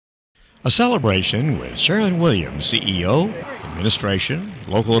A celebration with Sherwin-Williams CEO, administration,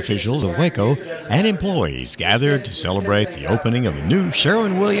 local officials of Waco, and employees gathered to celebrate the opening of the new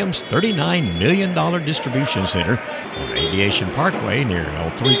Sherwin-Williams $39 million distribution center on Aviation Parkway near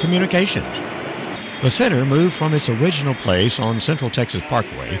L3 Communications. The center moved from its original place on Central Texas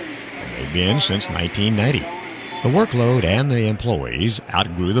Parkway, and they've been since 1990. The workload and the employees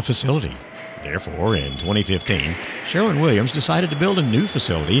outgrew the facility. Therefore, in 2015, Sherwin-Williams decided to build a new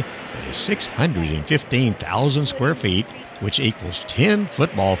facility that is 615,000 square feet, which equals 10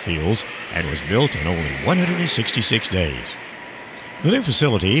 football fields, and was built in only 166 days. The new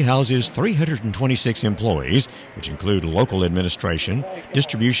facility houses 326 employees, which include local administration,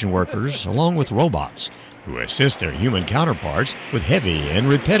 distribution workers, along with robots, who assist their human counterparts with heavy and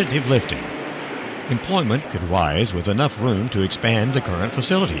repetitive lifting. Employment could rise with enough room to expand the current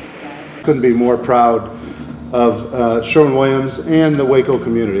facility. Couldn't be more proud of Sherwin-Williams and the Waco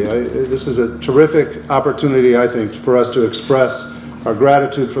community. This is a terrific opportunity, I think, for us to express our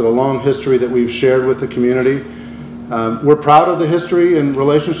gratitude for the long history that we've shared with the community. We're proud of the history and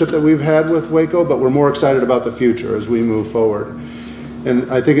relationship that we've had with Waco, but we're more excited about the future as we move forward.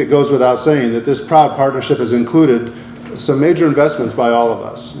 And I think it goes without saying that this proud partnership has included some major investments by all of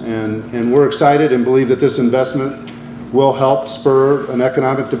us. And we're excited and believe that this investment will help spur an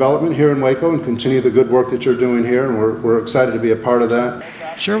economic development here in Waco and continue the good work that you're doing here, and we're excited to be a part of that.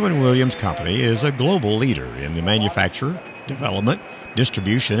 Sherwin-Williams Company is a global leader in the manufacture, development,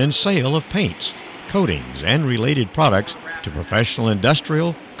 distribution, and sale of paints, coatings, and related products to professional,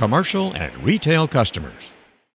 industrial, commercial, and retail customers.